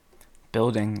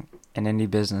building an indie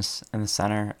business in the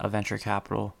center of venture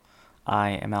capital.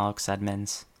 I am Alex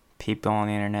Edmonds. People on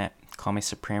the internet call me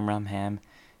Supreme Rum Ham,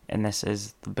 and this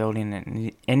is the Building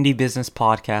an Indie Business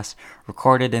podcast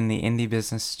recorded in the Indie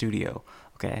Business studio.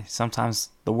 Okay, sometimes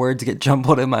the words get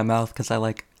jumbled in my mouth because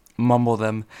I mumble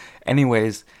them.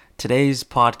 Anyways, today's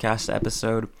podcast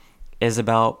episode is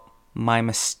about my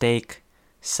mistake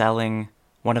selling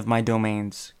one of my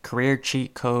domains,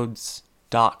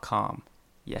 careercheatcodes.com.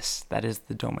 Yes, that is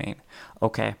the domain.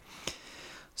 Okay.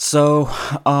 So,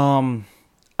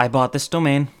 I bought this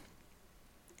domain.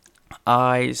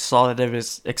 I saw that it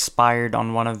was expired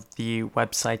on one of the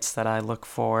websites that I look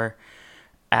for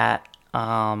at,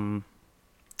 for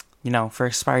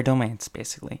expired domains,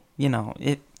 basically.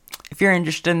 If you're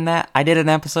interested in that, I did an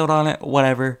episode on it,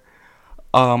 whatever.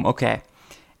 Okay.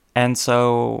 And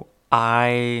so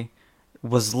I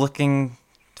was looking.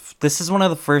 This is one of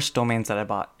the first domains that I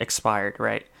bought, expired,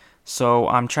 right? So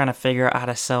I'm trying to figure out how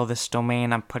to sell this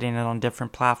domain. I'm putting it on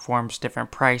different platforms, different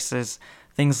prices,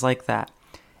 things like that.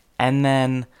 And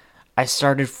then I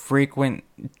started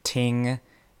frequenting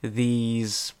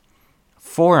these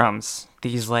forums,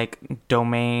 these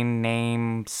domain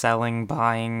name selling,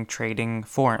 buying, trading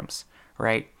forums,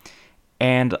 right?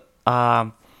 And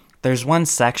there's one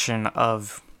section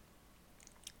of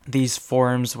these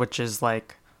forums which is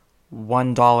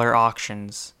 $1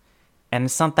 auctions. And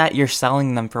it's not that you're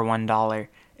selling them for $1.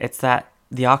 It's that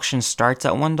the auction starts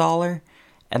at $1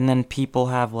 and then people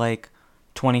have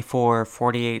 24,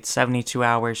 48, 72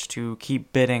 hours to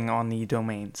keep bidding on the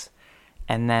domains.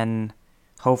 And then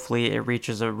hopefully it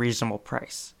reaches a reasonable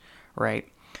price, right?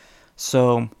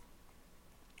 So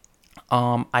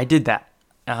I did that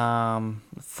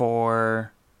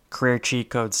for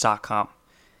careercheatcodes.com.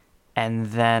 And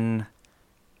then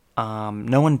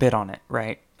no one bid on it,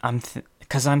 right?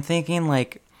 Because I'm thinking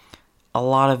a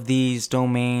lot of these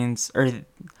domains or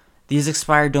these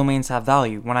expired domains have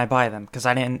value when I buy them because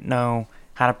I didn't know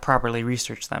how to properly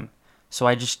research them. So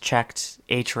I just checked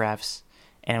Ahrefs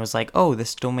and it was oh,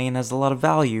 this domain has a lot of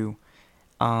value.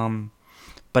 But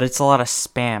it's a lot of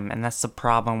spam, and that's the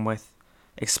problem with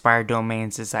expired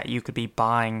domains is that you could be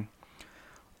buying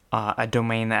a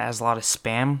domain that has a lot of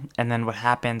spam, and then what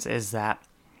happens is that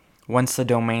once the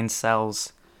domain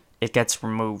sells, it gets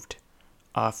removed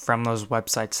from those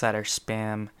websites that are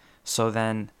spam. So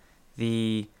then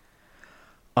the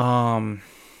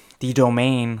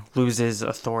domain loses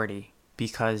authority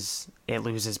because it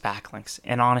loses backlinks.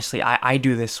 And honestly, I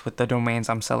do this with the domains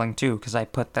I'm selling too, because I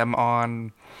put them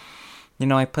on,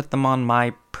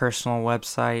 my personal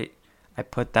website. I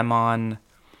put them on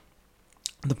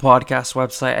the podcast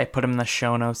website. I put them in the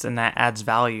show notes, and that adds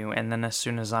value. And then as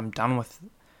soon as I'm done with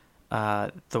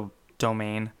the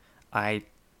domain, I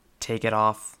take it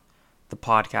off the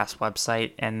podcast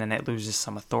website, and then it loses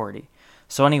some authority.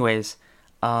 So anyways,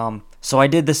 so I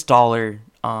did this dollar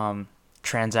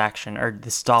transaction or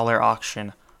this dollar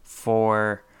auction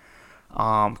for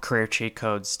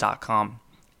careercheatcodes.com,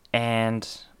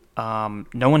 and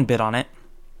no one bid on it,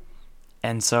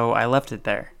 and so I left it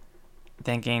there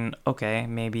thinking, okay,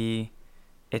 maybe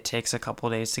it takes a couple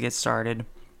days to get started,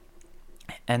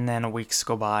 and then weeks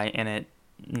go by and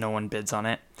no one bids on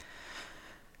it.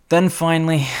 Then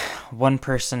finally one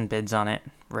person bids on it,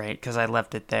 right? Because I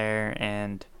left it there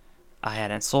and I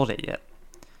hadn't sold it yet.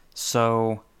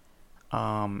 So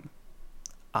I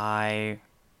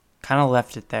kind of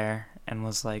left it there and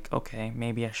was okay,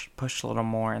 maybe I should push a little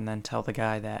more and then tell the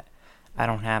guy that I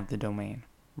don't have the domain,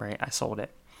 right? I sold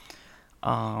it.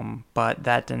 But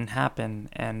that didn't happen,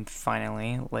 and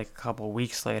finally, a couple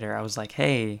weeks later, I was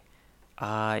hey,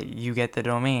 you get the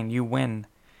domain, you win.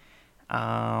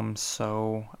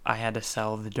 So I had to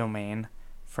sell the domain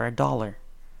for $1,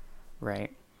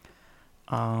 right?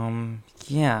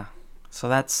 Yeah, so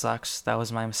that sucks. That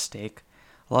was my mistake.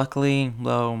 Luckily,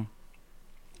 though,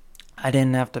 I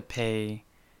didn't have to pay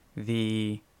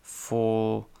the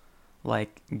full,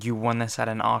 you won this at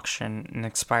an auction, an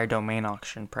expired domain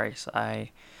auction price.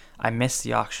 I missed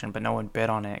the auction, but no one bid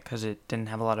on it because it didn't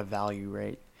have a lot of value,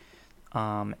 right?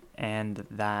 And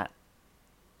that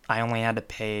I only had to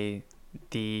pay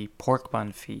the pork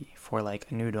bun fee for a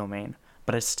new domain,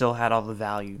 but it still had all the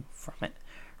value from it,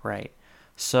 right?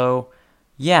 So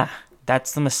yeah,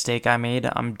 that's the mistake I made.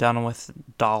 I'm done with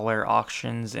dollar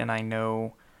auctions, and I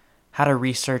know how to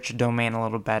research a domain a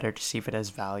little better to see if it has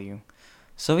value.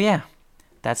 So yeah,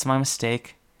 that's my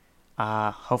mistake.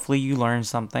 Hopefully you learned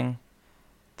something.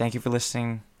 Thank you for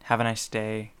listening. Have a nice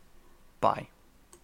day. Bye.